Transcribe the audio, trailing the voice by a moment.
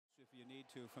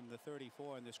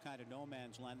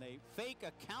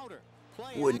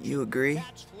Wouldn't you agree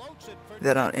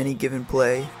that on any given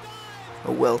play,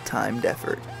 a well-timed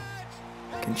effort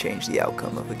can change the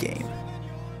outcome of a game?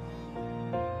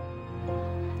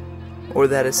 Or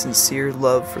that a sincere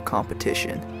love for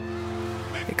competition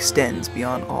extends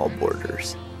beyond all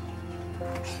borders?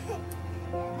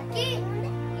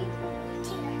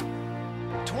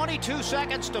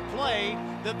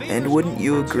 And wouldn't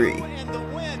you agree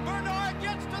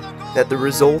that the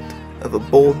result of a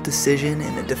bold decision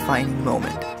in a defining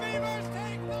moment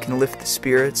can lift the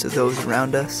spirits of those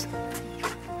around us?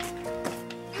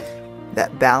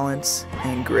 That balance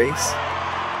and grace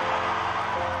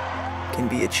can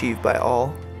be achieved by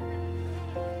all?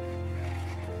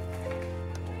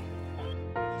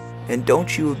 And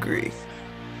don't you agree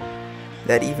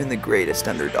that even the greatest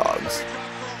underdogs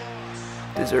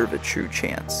deserve a true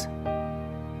chance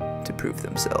to prove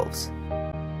themselves?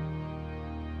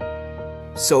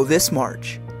 So this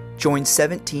March, join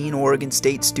 17 Oregon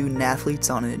State student athletes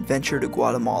on an adventure to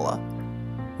Guatemala,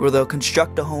 where they'll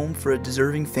construct a home for a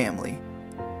deserving family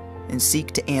and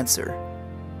seek to answer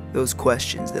those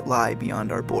questions that lie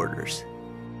beyond our borders.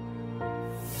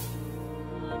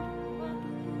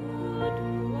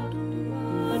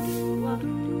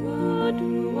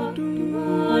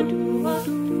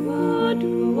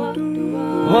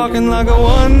 Walking like a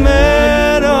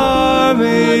one-man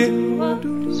army.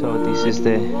 So this is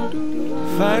the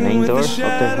main door of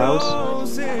the house.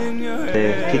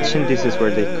 The kitchen, this is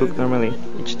where they cook normally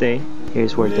each day.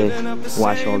 Here's where they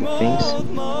wash all the things.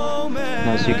 And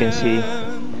as you can see,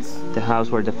 the house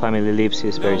where the family lives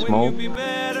is very small.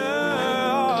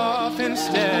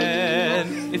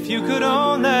 If you could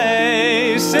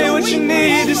only say what you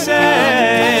need to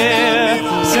say,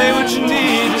 say what you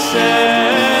need to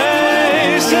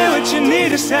say, say what you need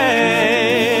to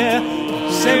say,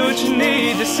 say what you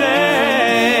need to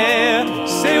say,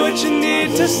 say what you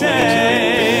need to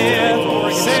say,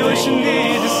 say what you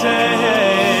need to say.